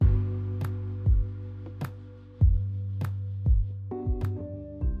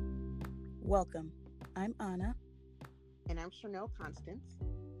Welcome. I'm Anna, And I'm Chanel Constance.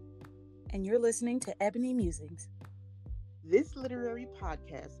 and you're listening to Ebony Musings. This literary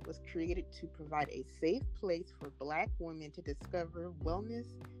podcast was created to provide a safe place for Black women to discover wellness,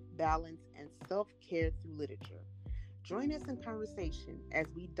 balance, and self care through literature. Join us in conversation as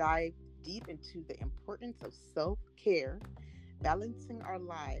we dive deep into the importance of self care, balancing our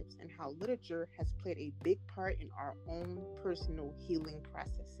lives, and how literature has played a big part in our own personal healing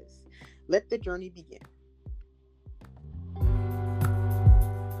processes. Let the journey begin.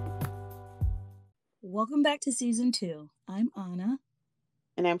 Welcome back to season 2. I'm Anna,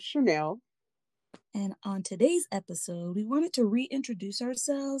 And I'm Chanel. and on today's episode, we wanted to reintroduce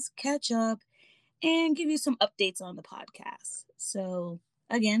ourselves, catch up, and give you some updates on the podcast. So,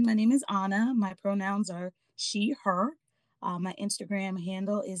 again, my name is Anna. My pronouns are she, her. My Instagram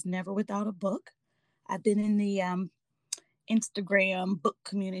handle is never without a book. I've been in the Instagram book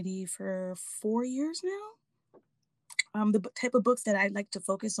community for 4 years now. The type of books that I like to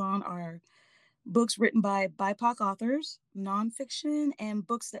focus on are books written by BIPOC authors, nonfiction, and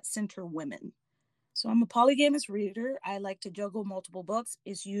books that center women. So I'm a polygamous reader. I like to juggle multiple books.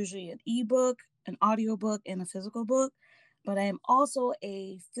 It's usually an ebook, an audiobook, and a physical book. But I am also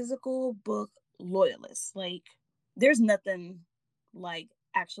a physical book loyalist. Like, there's nothing like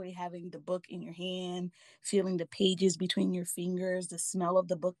actually having the book in your hand, feeling the pages between your fingers, the smell of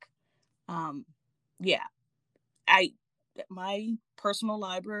the book. Um, yeah, I my personal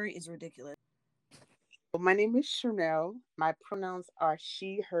library is ridiculous. Well, my name is Chanel. My pronouns are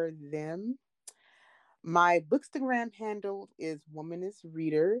she, her, them. My Bookstagram handle is Womanist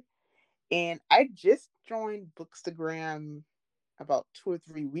Reader. And I just joined Bookstagram about 2 or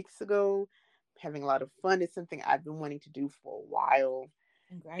 3 weeks ago. Having a lot of fun. It's something I've been wanting to do for a while.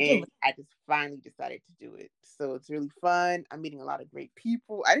 And Congratulations. I just finally decided to do it. So it's really fun. I'm meeting a lot of great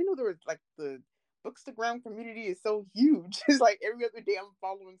people. I didn't know there was like the Bookstagram community is so huge. It's like every other day I'm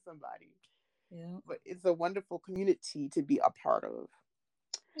following somebody. Yeah. But it's a wonderful community to be a part of.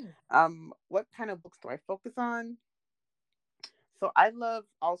 What kind of books do I focus on? So I love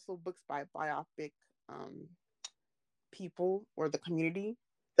also books by biopic um people or the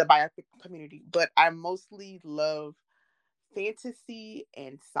biopic community, but I mostly love fantasy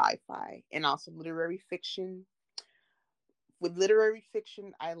and sci-fi and also literary fiction. With literary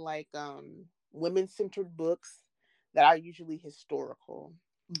fiction, I like women-centered books that are usually historical.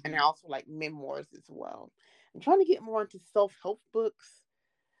 And I Mm-hmm. also like memoirs as well. I'm trying to get more into self-help books.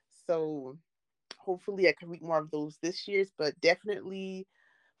 So hopefully I can read more of those this year, but definitely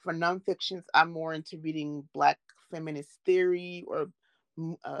for nonfictions, I'm more into reading Black feminist theory or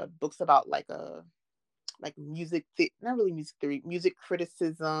books about like not really music theory, music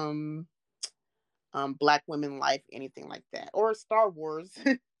criticism, Black women life, anything like that, or Star Wars,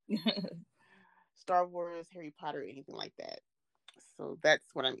 Star Wars, Harry Potter, anything like that. So that's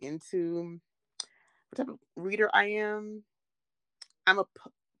what I'm into. What type of reader I am? I'm a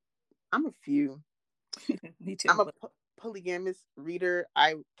p- I'm a few. Me I'm too. a polygamous reader.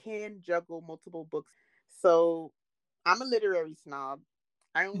 I can juggle multiple books. So I'm a literary snob.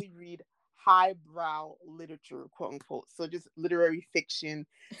 I only read highbrow literature, quote unquote. So just literary fiction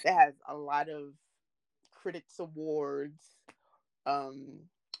that has a lot of critics awards. Um,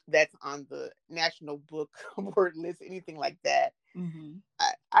 that's on the National Book Award list, anything like that. Mm-hmm.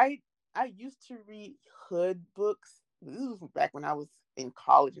 I I, I used to read hood books. This was back when I was in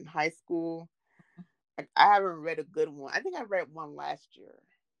college and high school. I haven't read a good one. I think I read one last year,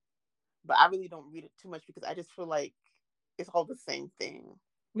 but I really don't read it too much because I just feel like it's all the same thing.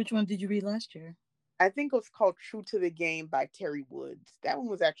 Which one did you read last year? I think it was called True to the Game by Terry Woods. That one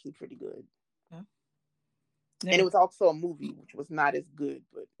was actually pretty good. Yeah. And it Never. was also a movie, which was not as good,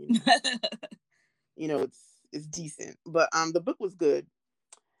 but it's decent. But the book was good.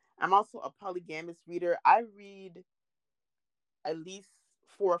 I'm also a polygamous reader. I read at least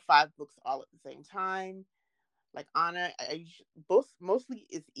 4 or 5 books all at the same time. Like Anna, both mostly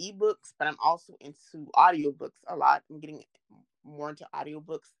is ebooks, but I'm also into audiobooks a lot. I'm getting more into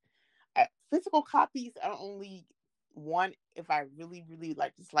audiobooks. Physical copies, I only want if I really, really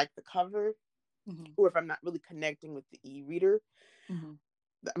like just like the cover, Mm-hmm. or if I'm not really connecting with the e-reader. Mm-hmm.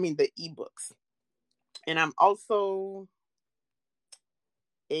 I mean the ebooks. And I'm also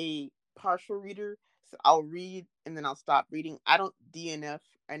a partial reader. So I'll read and then I'll stop reading. I don't DNF.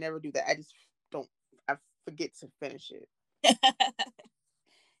 I never do that. I just don't. I forget to finish it. Yeah,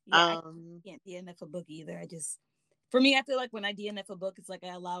 I Um. can't DNF a book either. For me, I feel like when I DNF a book, it's like I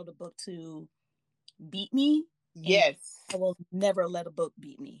allow the book to beat me, and Yes. I will never let a book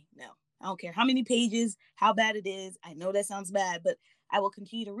beat me. No, I don't care how many pages, how bad it is. I know that sounds bad, but I will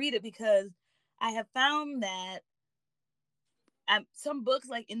continue to read it because I have found that some books,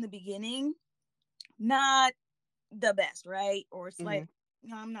 like in the beginning, not the best, right? Or it's Mm-hmm. like,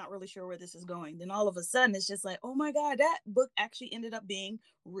 no, I'm not really sure where this is going. Then all of a sudden, it's just like, oh my God, that book actually ended up being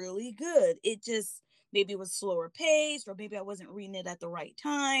really good. It just maybe was slower paced, or maybe I wasn't reading it at the right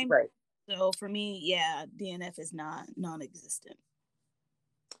time. Right. So for me, yeah, DNF is not non existent.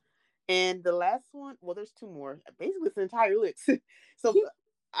 And the last one, well, there's two more. Basically, it's an entire list. So,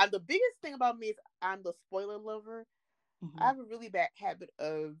 the biggest thing about me is I'm the spoiler lover. I Mm-hmm. have a really bad habit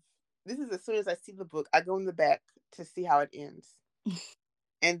of this is as soon as I see the book, I go in the back to see how it ends,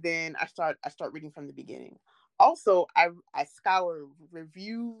 and then I start reading from the beginning. Also, I scour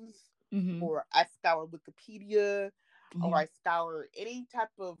reviews, Mm-hmm. or I scour Wikipedia, or Mm-hmm. I scour any type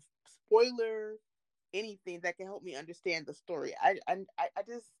of spoiler, anything that can help me understand the story. I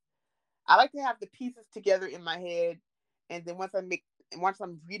just I like to have the pieces together in my head, and then once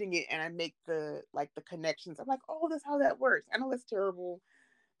I'm reading it and I make the connections, I'm like, oh, that's how that works. I know that's terrible.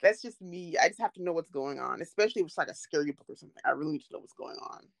 That's just me. I just have to know what's going on, especially if it's like a scary book or something. I really need to know what's going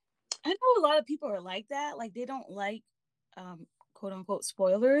on. I know a lot of people are like that. Like they don't like quote unquote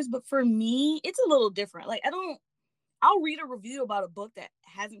spoilers, but for me, it's a little different. Like I'll read a review about a book that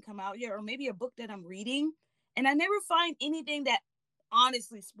hasn't come out yet, or maybe a book that I'm reading, and I never find anything that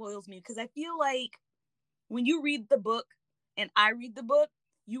honestly spoils me because I feel like when you read the book and I read the book,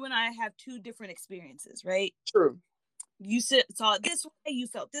 you and I have two different experiences, right? True. You saw it this way, you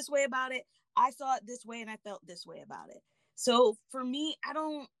felt this way about it. I saw it this way and I felt this way about it. So for me, I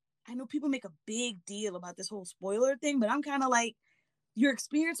know people make a big deal about this whole spoiler thing, but I'm kind of like, your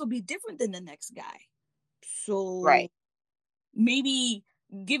experience will be different than the next guy. So Right. maybe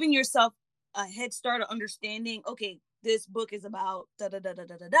giving yourself a head start of understanding, okay, this book is about da da da da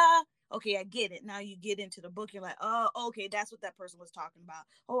da da da. Okay, I get it. Now you get into the book, you're like, oh, okay, that's what that person was talking about.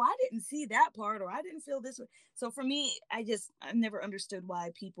 Oh, I didn't see that part, or I didn't feel this way. So for me, I've never understood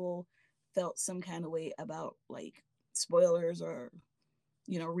why people felt some kind of way about like spoilers or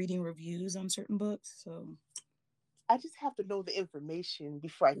reading reviews on certain books. So I just have to know the information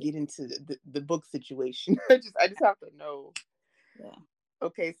before I get into the book situation. I just have to know. yeah.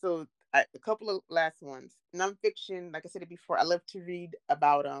 Okay, so a couple of last ones. Nonfiction, like I said it before, I love to read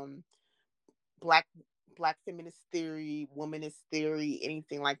about black black feminist theory, womanist theory,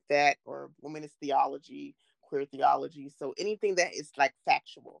 anything like that, or womanist theology, queer theology. So anything that is like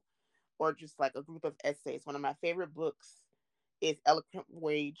factual, or just like a group of essays. One of my favorite books is Eloquent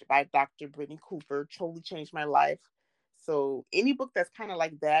Wage by Dr. Brittany Cooper. Totally changed my life. So any book that's kind of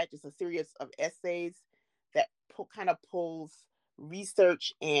like that, just a series of essays that kind of pulls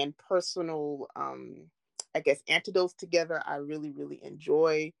research and personal, I guess, antidotes together, I really, really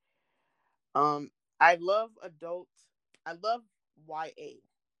enjoy. Um, I love adult. I love YA.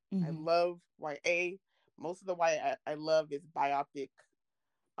 I Mm-hmm. love YA. Most of the YA I love is biopic,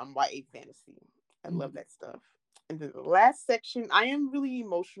 YA fantasy. I love Mm-hmm. that stuff. And then the last section, I am really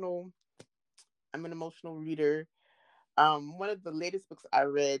emotional. I'm an emotional reader. One of the latest books I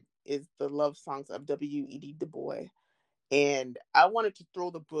read is The Love Songs of W.E.B. Du Bois, and I wanted to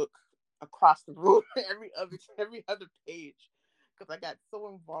throw the book across the room every other page because I got so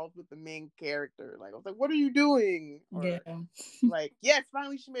involved with the main character. Like I was like, "What are you doing?" Yeah. Or like, "Yes,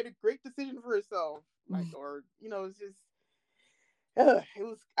 finally she made a great decision for herself." Like, or it's just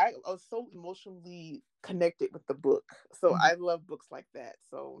I was so emotionally connected with the book. So Mhm. I love books like that.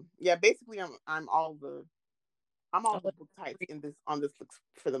 So yeah, basically I'm all the Oh, book types in this on this list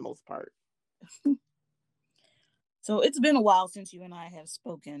for the most part. so it's been a while since you and I have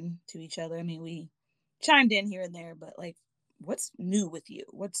spoken to each other. I mean, we chimed in here and there, but like, what's new with you?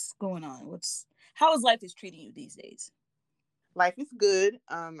 What's going on? How is life is treating you these days? Life is good.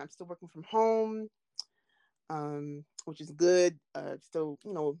 I'm still working from home, which is good. Still,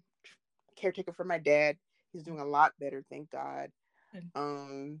 caretaker for my dad. He's doing a lot better, thank God. Good.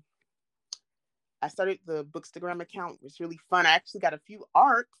 Um, I started the Bookstagram account. It was really fun. I actually got a few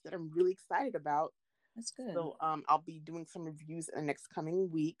arcs that I'm really excited about. That's good. So I'll be doing some reviews in the next coming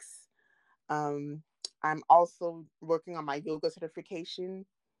weeks. Um, I'm also working on my yoga certification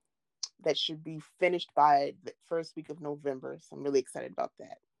that should be finished by the first week of November. So I'm really excited about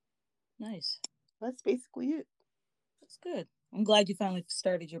that. Nice. That's basically it. That's good. I'm glad you finally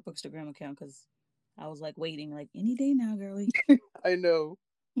started your Bookstagram account because I was like waiting, like any day now, girly. I know.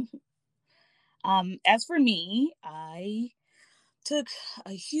 As for me, I took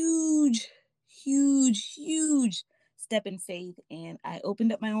a huge, huge, huge step in faith and I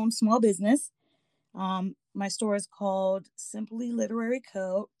opened up my own small business. My store is called Simply Literary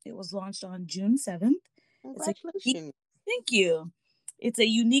Co. It was launched on June 7th. It's a Congratulations. thank you. It's a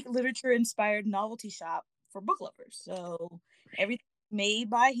unique literature-inspired novelty shop for book lovers. So everything made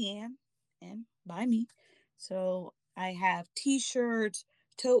by hand and by me. So I have T-shirts,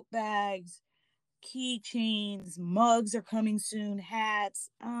 tote bags, keychains, mugs are coming soon, hats,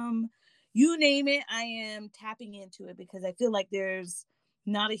 you name it. I am tapping into it because I feel like there's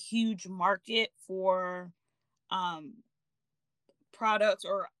not a huge market for um products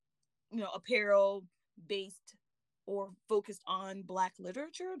or apparel based or focused on Black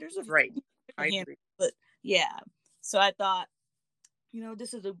literature. There's a Right. I hand, agree. but yeah. So I thought,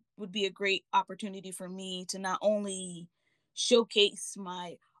 this would be a great opportunity for me to not only showcase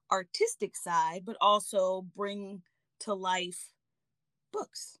my artistic side, but also bring to life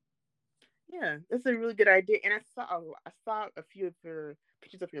books. Yeah, this is a really good idea. And I saw a few of your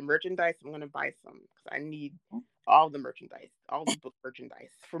pictures of your merchandise. I'm gonna buy some because I need all the merchandise, all the book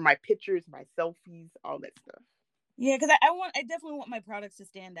merchandise for my pictures, my selfies, all that stuff. Yeah, because I definitely want my products to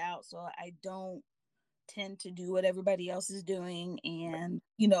stand out, so I don't tend to do what everybody else is doing, and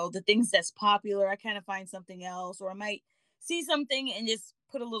the things that's popular, I kind of find something else, or I might see something and just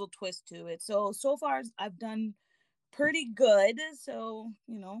put a little twist to it. So far I've done pretty good. So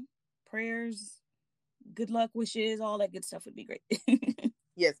prayers, good luck wishes, all that good stuff would be great.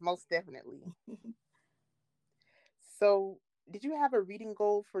 Yes, most definitely. So, did you have a reading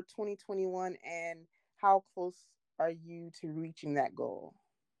goal for 2021, and how close are you to reaching that goal?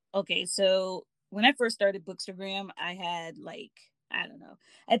 Okay, so when I first started Bookstagram, I had like, I don't know.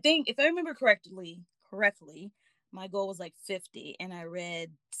 I think if I remember correctly, my goal was like 50 and I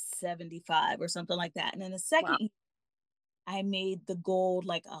read 75 or something like that. And then the Wow. second I made the goal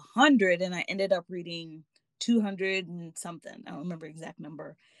like 100 and I ended up reading 200 and something. I don't remember exact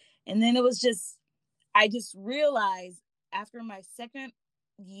number. And then I just realized after my second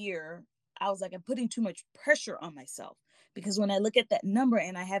year, I was like, I'm putting too much pressure on myself because when I look at that number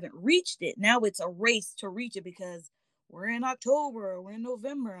and I haven't reached it, now it's a race to reach it because we're in October, we're in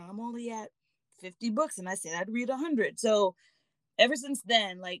November, I'm only at 50 books and I said I'd read 100. So ever since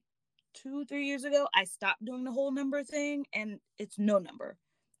then, like 2, 3 years ago, I stopped doing the whole number thing and it's no number.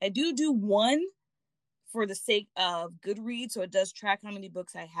 I do one for the sake of Goodreads, so it does track how many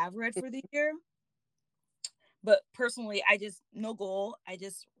books I have read for the year. But personally, I just no goal. I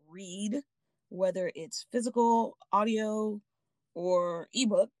just read, whether it's physical, audio, or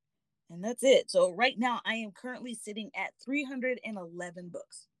ebook, and that's it. So right now, I am currently sitting at 311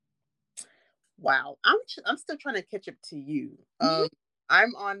 books. Wow. I'm still trying to catch up to you.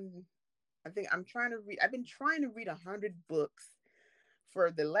 I'm on. I think I'm trying to read. I've been trying to read 100 books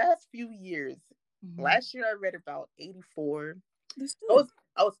for the last few years. Mm-hmm. Last year I read about 84. That's I good. was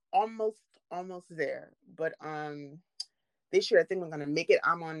I was almost there, but this year I think I'm gonna make it.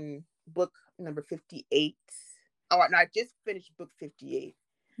 I'm on book number 58. Oh no, I just finished book 58.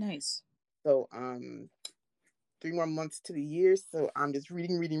 Nice. So 3 more months to the year. So I'm just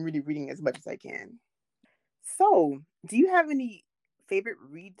reading as much as I can. So, do you have any favorite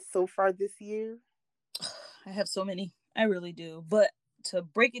reads so far this year? I have so many. I really do. But to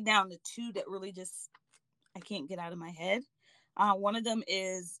break it down to two that really just I can't get out of my head. One of them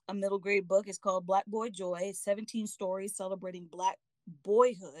is a middle grade book. It's called Black Boy Joy, 17 stories celebrating Black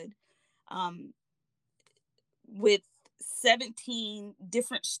boyhood, um, with 17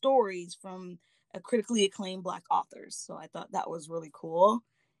 different stories from a critically acclaimed Black authors. So I thought that was really cool.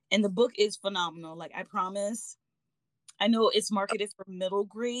 And the book is phenomenal. Like, I promise. I know it's marketed for middle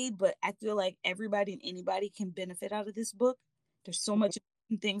grade, but I feel like everybody and anybody can benefit out of this book. There's so much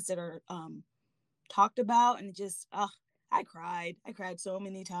things that are talked about, and it just I cried so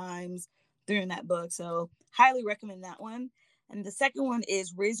many times during that book, so highly recommend that one. And the second one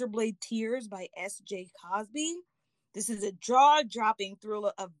is Razorblade Tears by S.J. Cosby. This is a jaw-dropping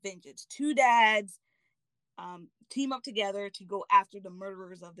thriller of vengeance. Two dads team up together to go after the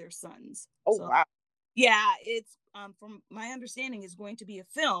murderers of their sons. Oh So wow. yeah, it's from my understanding is going to be a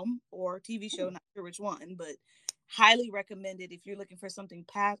film or TV show, not sure which one, but highly recommended if you're looking for something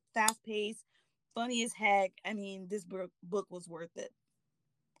fast paced, funny as heck. I mean, this book was worth it.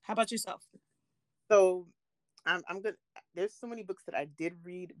 How about yourself? So I'm good. There's so many books that I did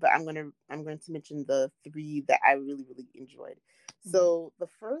read, but I'm going to mention the three that I really enjoyed. Mm-hmm. So the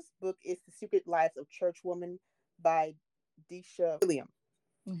first book is The Secret Lives of Churchwoman by Deisha William.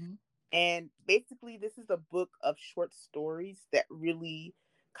 Mm-hmm. And basically this is a book of short stories that really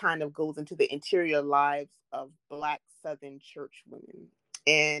kind of goes into the interior lives of Black Southern church women.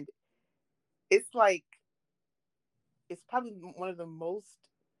 And it's like it's probably one of the most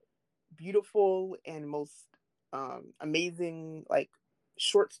beautiful and most amazing like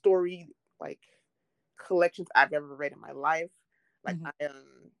short story like collections I've ever read in my life. Like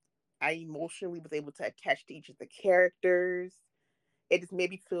Mhm. I emotionally was able to attach to each of the characters. It just made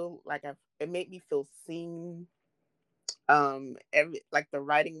me feel like it made me feel seen. Like the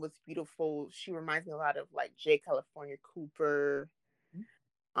writing was beautiful. She reminds me a lot of like J. California Cooper.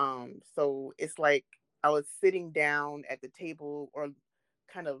 So it's like I was sitting down at the table or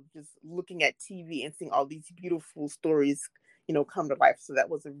kind of just looking at TV and seeing all these beautiful stories, come to life. So that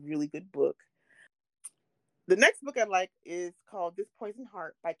was a really good book. The next book I like is called This Poison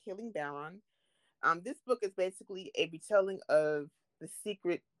Heart by Kailin Barron. This book is basically a retelling of the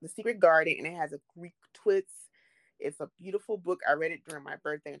Secret Garden, and it has a Greek twist. It's a beautiful book. I read it during my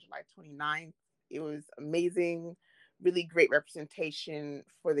birthday on July 29th. It was amazing, really great representation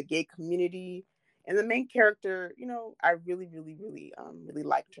for the gay community. And the main character, I really, really, really, really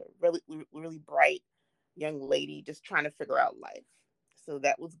liked her. Really, really bright young lady, just trying to figure out life. So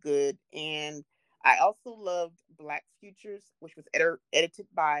that was good. And I also loved Black Futures, which was edited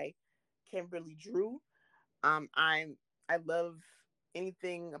by Kimberly Drew. I love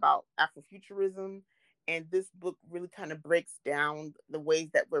anything about Afrofuturism, and this book really kind of breaks down the ways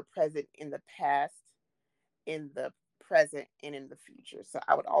that we're present in the past, in the present, and in the future. So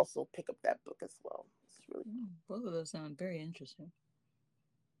I would also pick up that book as well. It's really cool. Both of those sound very interesting.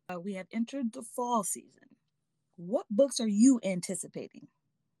 We have entered the fall season. What books are you anticipating?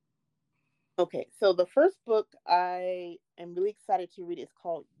 Okay, so the first book I am really excited to read is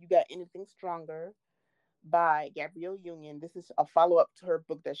called "You Got Anything Stronger" by Gabrielle Union. This is a follow up to her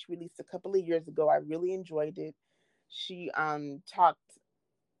book that she released a couple of years ago. I really enjoyed it. She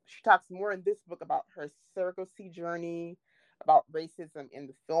talks more in this book about her surrogacy journey, about racism in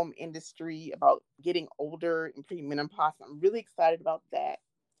the film industry, about getting older and premenopause. I'm really excited about that.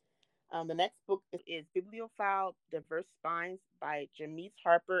 The next book is Bibliophile Diverse Spines by Jamise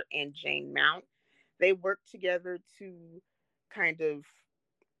Harper and Jane Mount. They worked together to kind of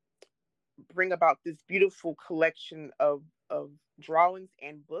bring about this beautiful collection of drawings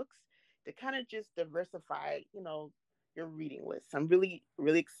and books to kind of just diversify, your reading list. I'm really,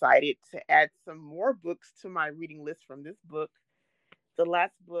 really excited to add some more books to my reading list from this book. The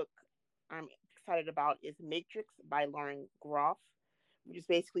last book I'm excited about is Matrix by Lauren Groff, which is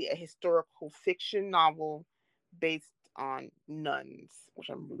basically a historical fiction novel based on nuns, which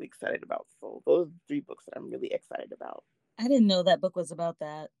I'm really excited about. So those are three books that I'm really excited about. I didn't know that book was about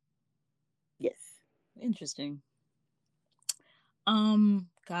that. Yes. Interesting.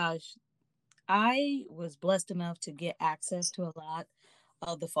 Gosh, I was blessed enough to get access to a lot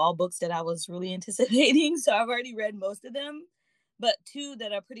of the fall books that I was really anticipating. So I've already read most of them. But two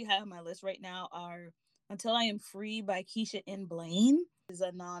that are pretty high on my list right now are Until I Am Free by Keisha N. Blaine. Is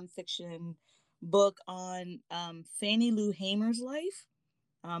a nonfiction book on Fannie Lou Hamer's life.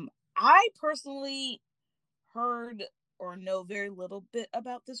 I personally heard or know very little bit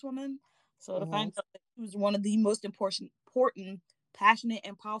about this woman. So to Mm-hmm. find out that she was one of the most important, passionate,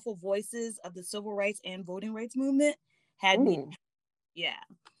 and powerful voices of the civil rights and voting rights movement had me, Mm. yeah.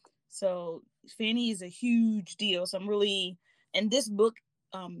 So Fanny is a huge deal. So I'm really, and this book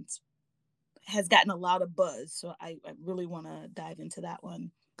um has gotten a lot of buzz. So I really want to dive into that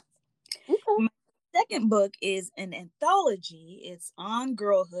one. Okay. My second book is an anthology. It's on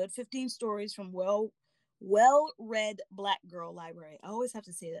girlhood, 15 stories from well read Black girl library. I always have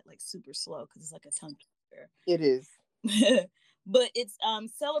to say that like super slow because it's like a tongue twister. It is. But it's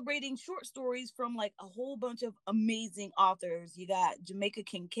celebrating short stories from like a whole bunch of amazing authors. You got Jamaica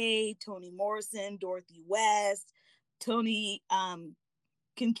Kincaid, Toni Morrison, Dorothy West, Tony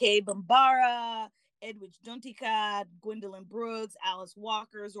Kincaid Bambara, Edwidge Dunticott, Gwendolyn Brooks, Alice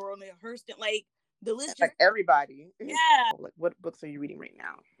Walker, Zora Neale Hurston. Like the list just, Like everybody. yeah. Like, what books are you reading right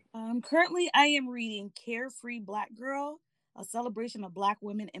now? Currently I am reading Carefree Black Girl, a celebration of Black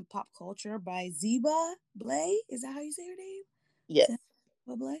women in pop culture by Zeba Blay. Is that how you say her name? Yes.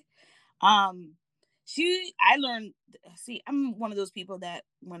 Zeba Blay. Um, I learned. See, I'm one of those people that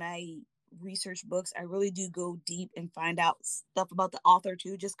when I research books, I really do go deep and find out stuff about the author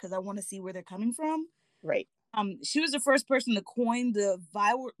too, just because I want to see where they're coming from. Right. She was the first person to coin the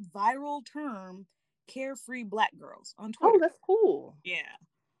viral term "carefree Black girls" on Oh, Twitter. that's cool. Yeah.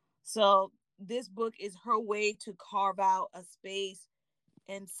 So this book is her way to carve out a space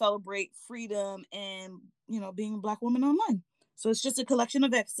and celebrate freedom and being a Black woman online. So it's just a collection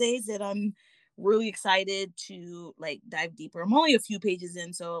of essays that I'm really excited to like dive deeper. I'm only a few pages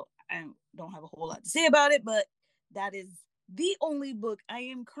in, so I don't have a whole lot to say about it, but that is the only book I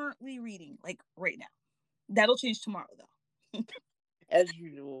am currently reading like right now. That'll change tomorrow though. As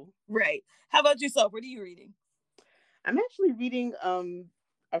usual. Right. How about yourself? What are you reading? I'm actually reading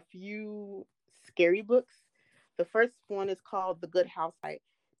a few scary books. The first one is called The Good House by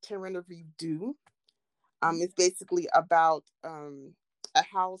Tarina Reeve Dew. It's basically about a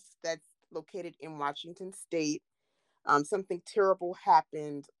house that's located in Washington State. Something terrible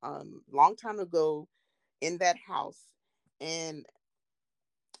happened long time ago in that house, and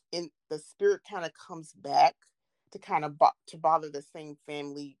the spirit kind of comes back to kind of to bother the same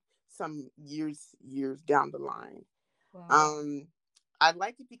family some years down the line. Wow. I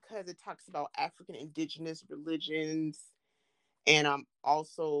like it because it talks about African indigenous religions, and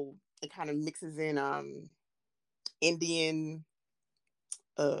also it kind of mixes in Indian,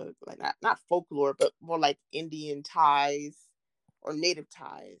 like not folklore, but more like Indian ties or native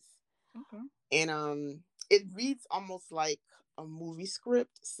ties. Okay. And it reads almost like a movie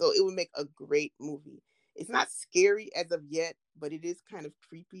script, so it would make a great movie. It's not scary as of yet, but it is kind of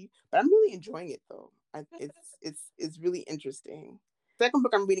creepy. But I'm really enjoying it though. It's really interesting. Second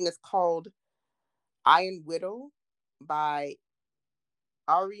book I'm reading is called Iron Widow by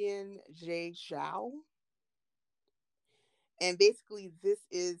Ariane J. Zhao. And basically, this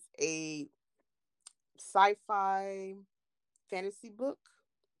is a sci-fi fantasy book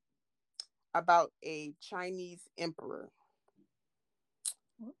about a Chinese emperor.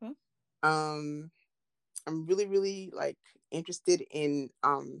 Okay. I'm really like interested in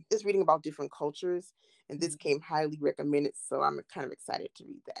just reading about different cultures, and this came highly recommended, so I'm kind of excited to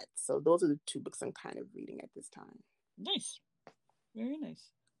read that. So those are the two books I'm kind of reading at this time. Nice. Very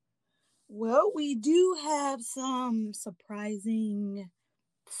nice. Well, we do have some surprising,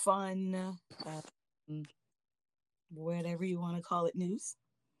 fun, whatever you want to call it, news.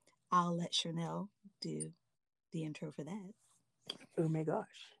 I'll let Chanel do the intro for that. Oh my gosh.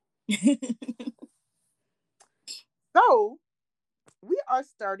 So we are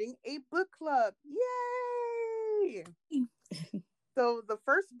starting a book club. Yay! So the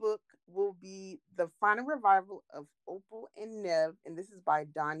first book will be The Final Revival of Opal and Nev, and this is by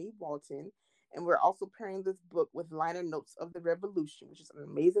Donnie Walton. And we're also pairing this book with Liner Notes of the Revolution, which is an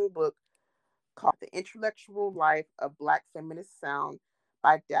amazing book called The Intellectual Life of Black Feminist Sound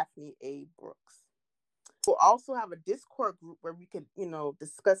by Daphne A. Brooks. We'll also have a Discord group where we could,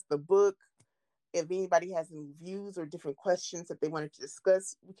 discuss the book. If anybody has any views or different questions that they wanted to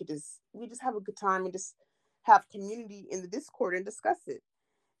discuss, we just have a good time and just have community in the Discord and discuss it.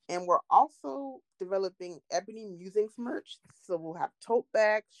 And we're also developing Ebony Musings merch. So we'll have tote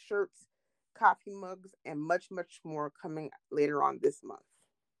bags, shirts, coffee mugs, and much more coming later on this month.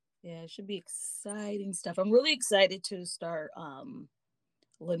 Yeah, it should be exciting stuff. I'm really excited to start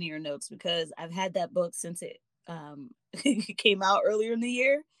Linear Notes because I've had that book since it came out earlier in the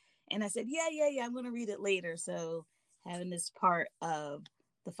year. And I said, yeah, I'm going to read it later. So having this part of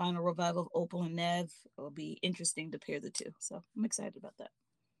the final revival of Opal and Nev will be interesting to pair the two. So I'm excited about that.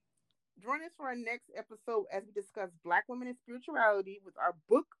 Join us for our next episode as we discuss Black women and spirituality with our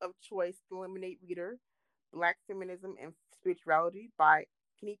book of choice, the Lemonade Reader, Black Feminism and Spirituality by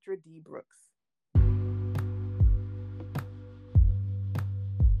Kenitra D. Brooks.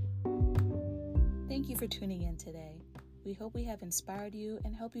 Thank you for tuning in today. We hope we have inspired you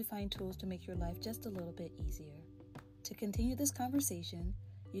and help you find tools to make your life just a little bit easier. To continue this conversation,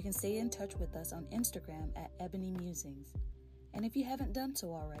 you can stay in touch with us on Instagram at Ebony Musings. And if you haven't done so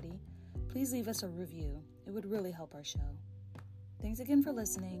already, please leave us a review. It would really help our show. Thanks again for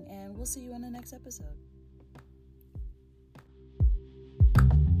listening, and we'll see you in the next episode.